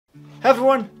Hey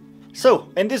everyone! So,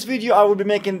 in this video I will be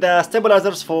making the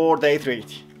stabilizers for the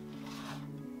A380.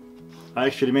 I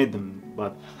actually made them,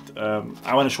 but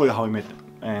I want to show you how I made them.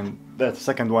 And the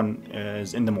second one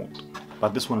is in the mold,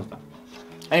 but this one is done.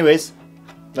 Anyways,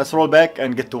 let's roll back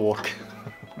and get to work.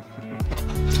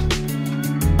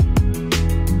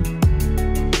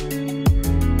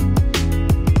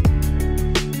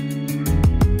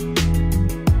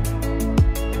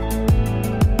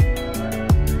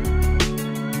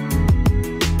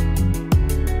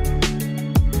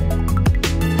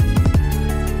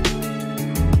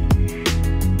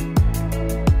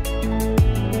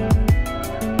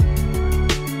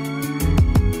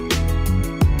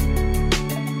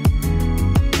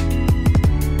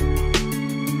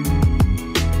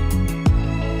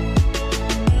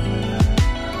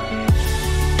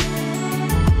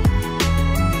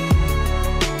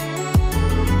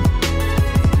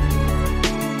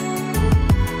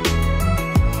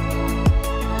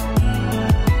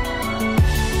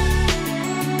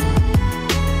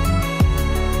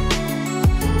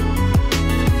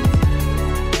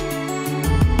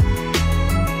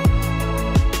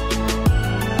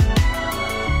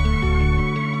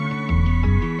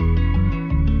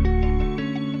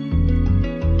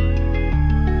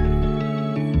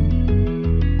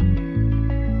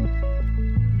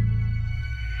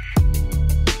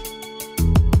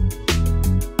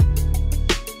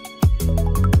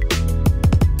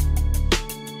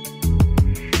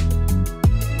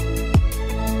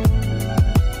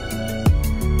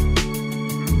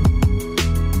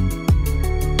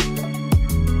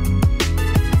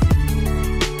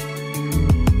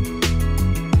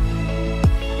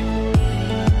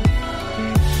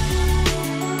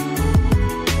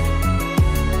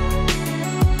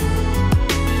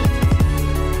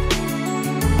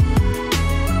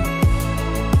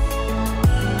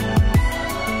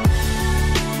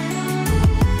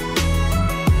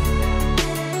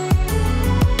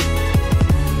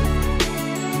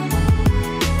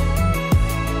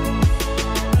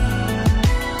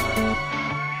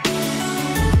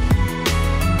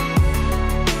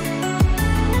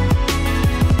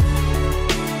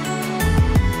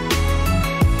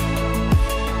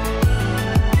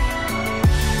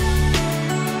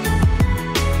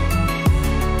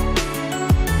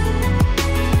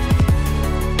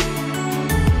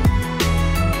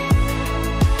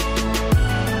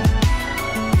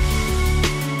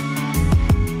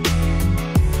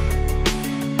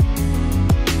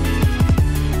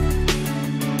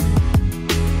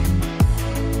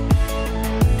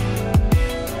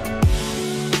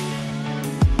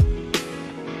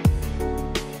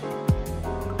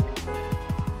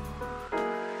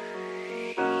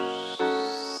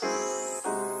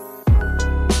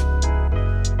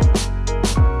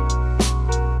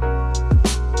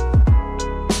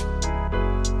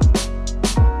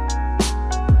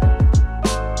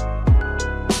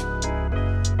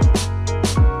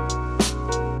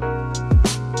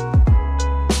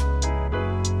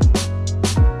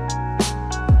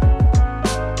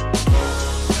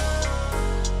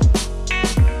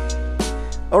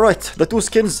 Alright, the two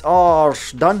skins are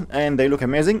done and they look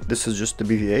amazing. This is just the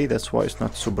BVA, that's why it's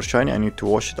not super shiny. I need to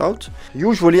wash it out.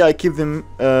 Usually I keep them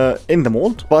in the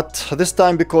mold, but this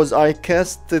time because I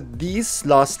casted these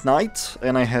last night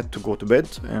and I had to go to bed,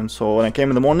 and so when I came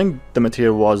in the morning the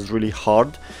material was really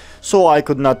hard, so I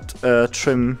could not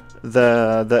trim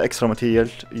the extra material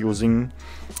using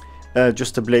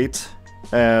just a blade.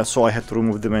 So I had to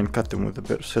remove them and cut them with a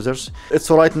pair of scissors. It's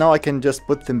alright now, I can just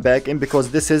put them back in because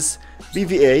this is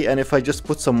BVA, and if I just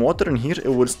put some water in here it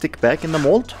will stick back in the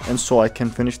mold, and so I can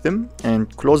finish them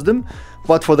and close them.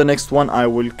 But for the next one I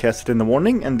will cast it in the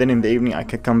morning, and then in the evening I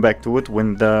can come back to it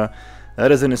when the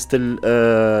resin is still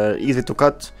easy to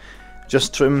cut.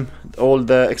 Just trim all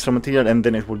the extra material and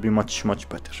then it will be much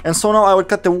better. And so now I will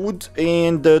cut the wood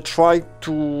and try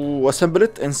to assemble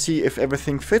it and see if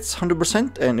everything fits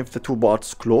 100% and if the two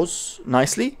parts close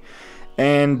nicely,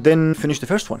 and then finish the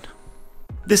first one.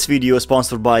 This video is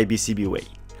sponsored by PCBWay.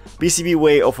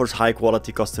 PCBWay offers high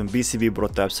quality custom PCB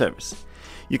prototype service.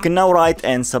 You can now write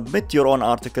and submit your own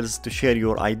articles to share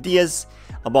your ideas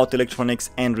about electronics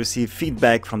and receive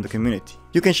feedback from the community.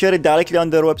 You can share it directly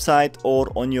on their website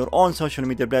or on your own social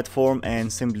media platform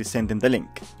and simply send them the link.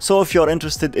 So if you're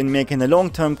interested in making a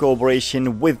long-term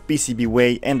cooperation with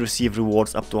PCBWay and receive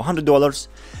rewards up to $100,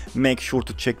 make sure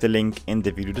to check the link in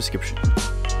the video description.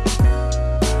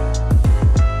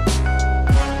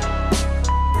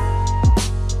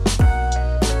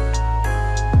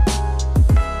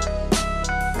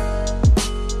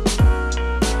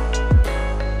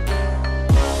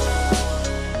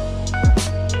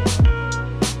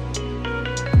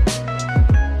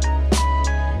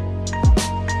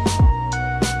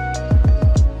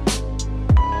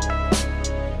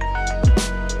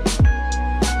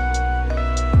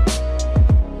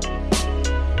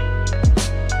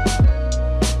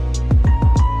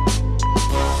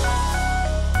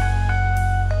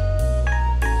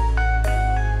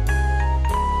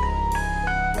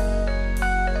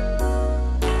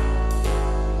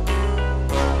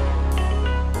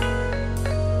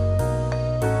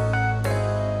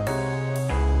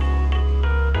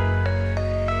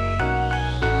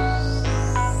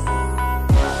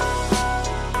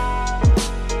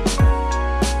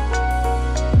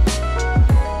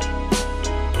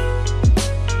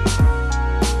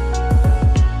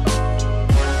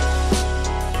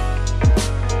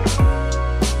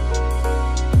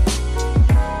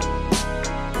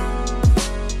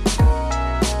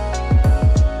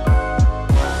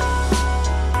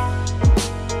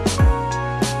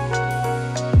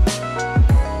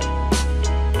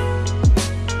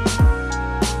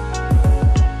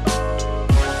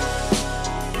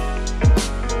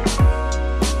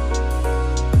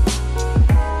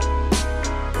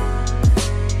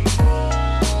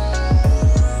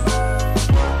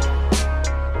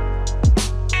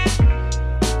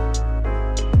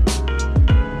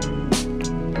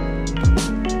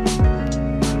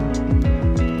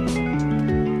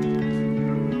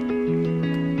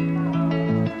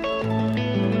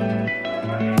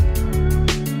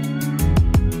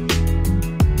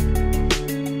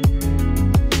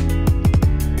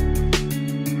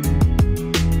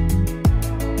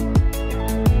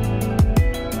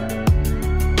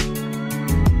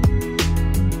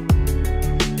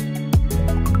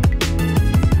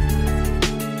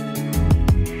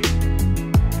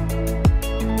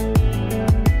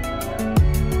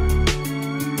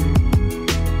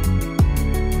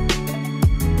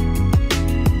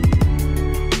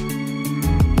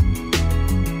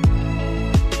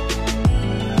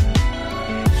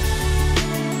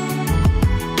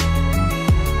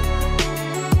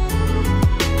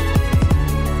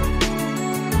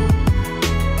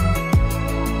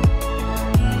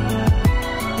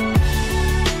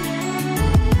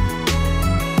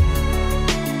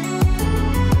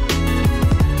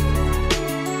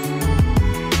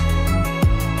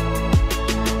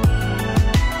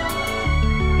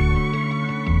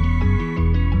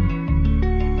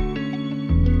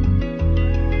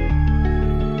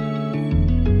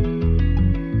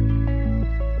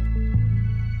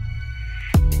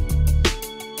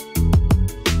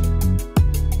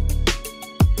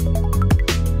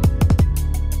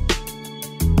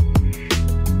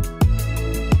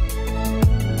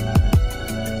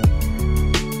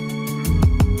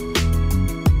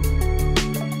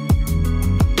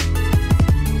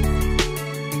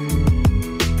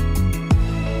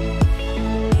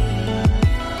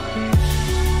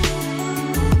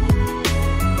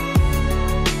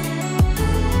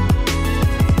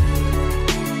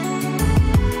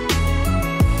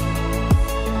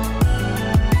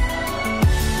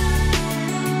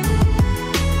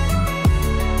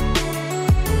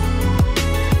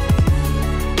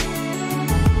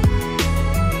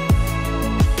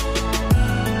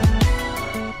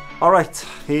 Alright,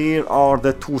 here are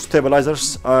the two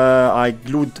stabilizers. I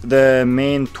glued the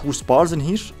main two spars in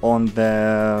here on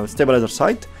the stabilizer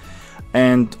side,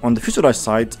 and on the fuselage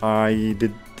side I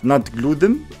did not glue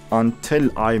them until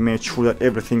I made sure that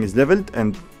everything is leveled,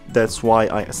 and that's why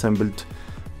I assembled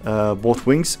both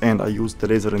wings and I used the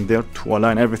laser in there to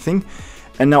align everything.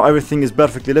 And now everything is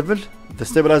perfectly level, the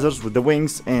stabilizers with the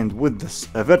wings and with this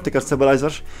vertical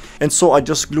stabilizer. And so I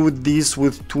just glued these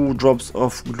with 2 drops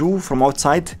of glue from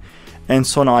outside, and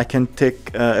so now I can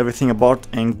take everything apart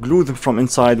and glue them from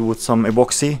inside with some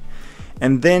epoxy,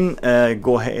 and then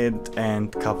go ahead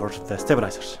and cover the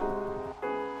stabilizers.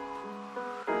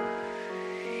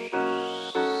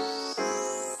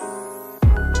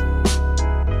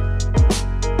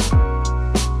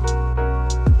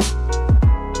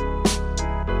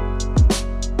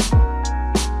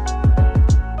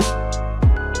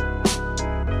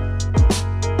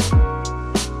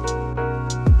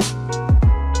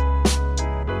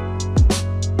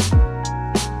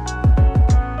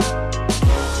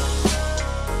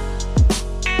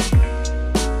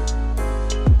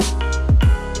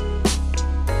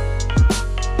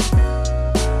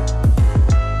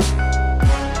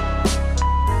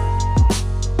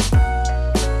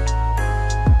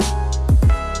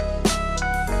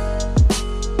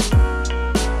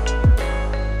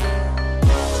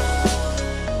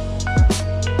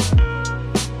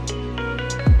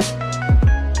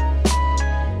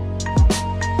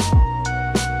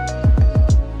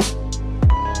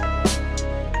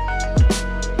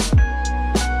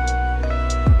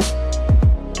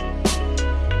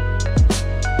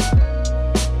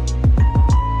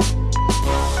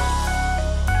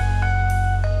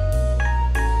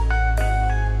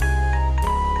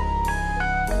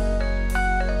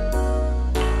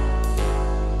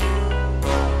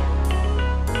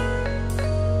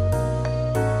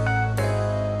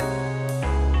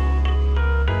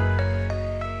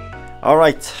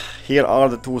 Alright, here are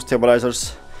the 2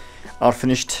 stabilizers are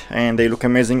finished and they look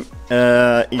amazing.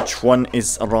 Each one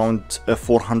is around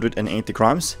 480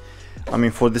 grams. I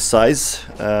mean, for this size,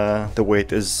 the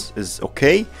weight is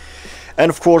okay. And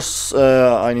of course,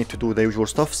 I need to do the usual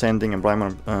stuff, sanding and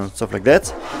primer and stuff like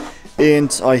that.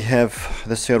 And I have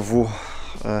the servo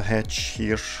hatch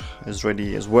here is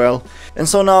ready as well. And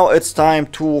so now it's time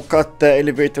to cut the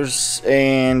elevators,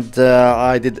 and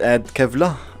I did add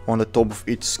Kevlar on the top of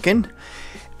each skin,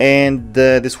 and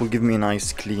this will give me a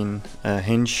nice clean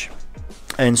hinge.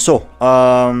 And so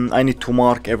I need to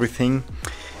mark everything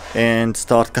and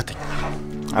start cutting.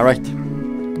 All right.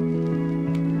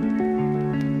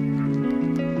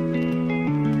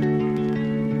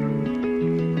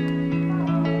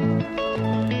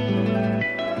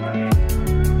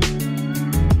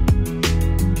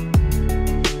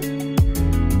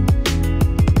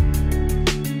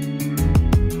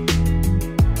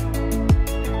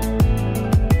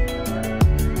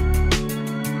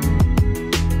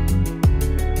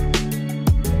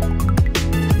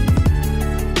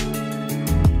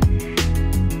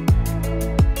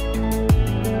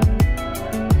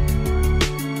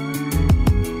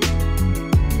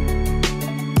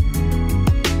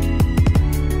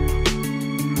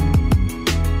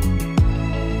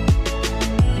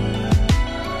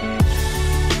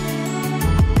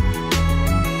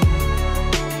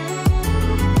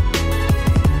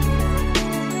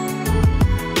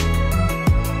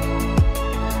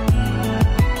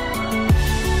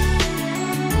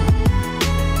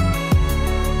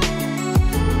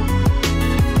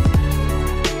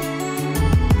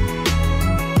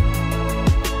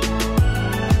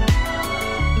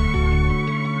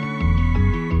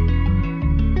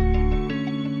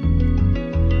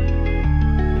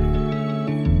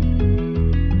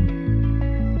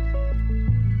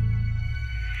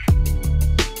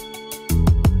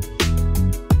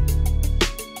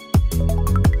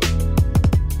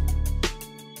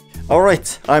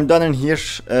 Alright, I'm done in here,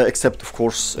 except of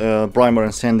course primer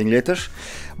and sanding later.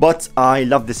 But I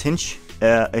love this hinge.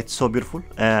 It's so beautiful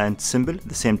and simple at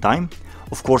the same time.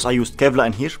 Of course I used Kevlar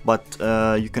in here, but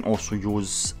you can also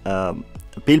use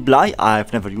Peel Ply.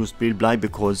 I've never used Peel Ply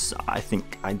because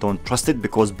I don't trust it,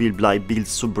 because Peel Ply peels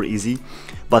super easy,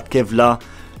 but Kevlar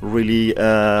really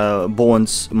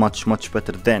bonds much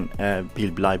better than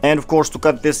Peel Ply. And of course to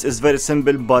cut this is very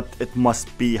simple, but it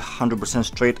must be 100%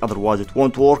 straight, otherwise it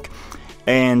won't work.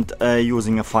 And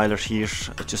using a filer here,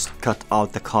 just cut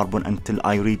out the carbon until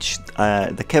I reach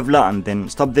the Kevlar and then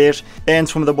stop there. And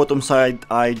from the bottom side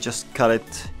I just cut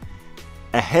it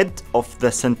ahead of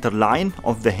the center line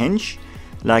of the hinge,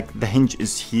 like the hinge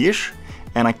is here,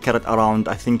 and I cut it around,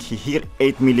 I think here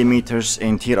 8 millimeters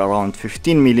and here around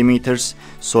 15 millimeters,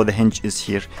 so the hinge is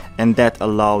here, and that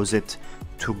allows it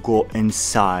to go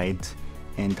inside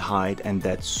and hide, and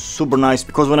that's super nice,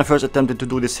 because when I first attempted to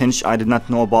do this hinge I did not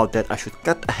know about that. I should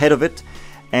cut ahead of it,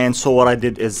 and so what I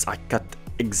did is I cut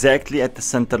exactly at the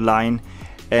center line,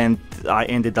 and I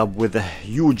ended up with a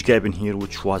huge gap in here,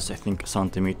 which was I think a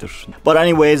centimeter. But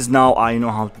anyways, now I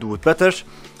know how to do it better,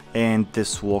 and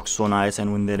this works so nice.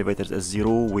 And when the elevator is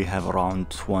 0, we have around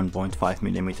 1.5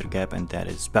 millimeter gap, and that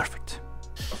is perfect.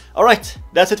 Alright,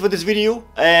 that's it for this video,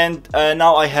 and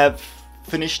now I have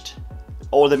finished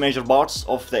all the major parts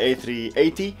of the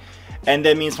A380, and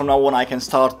that means from now on I can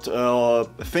start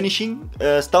finishing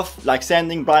stuff like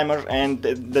sanding, primer, and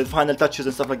the final touches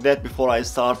and stuff like that before I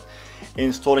start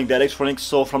installing the electronics.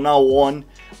 So from now on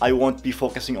I won't be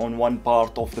focusing on one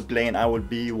part of the plane. I will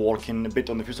be working a bit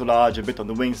on the fuselage, a bit on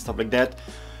the wings, stuff like that,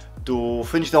 to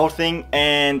finish the whole thing.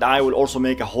 And I will also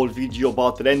make a whole video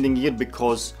about the landing gear,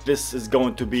 because this is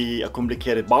going to be a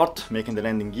complicated part, making the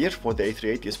landing gear for the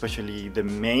A380, especially the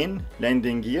main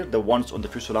landing gear, the ones on the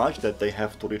fuselage that they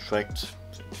have to retract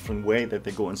different way that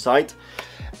they go inside.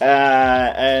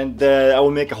 I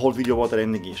will make a whole video about the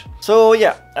landing gear. So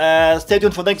yeah, stay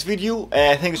tuned for the next video.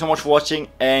 Thank you so much for watching,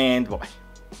 and bye bye.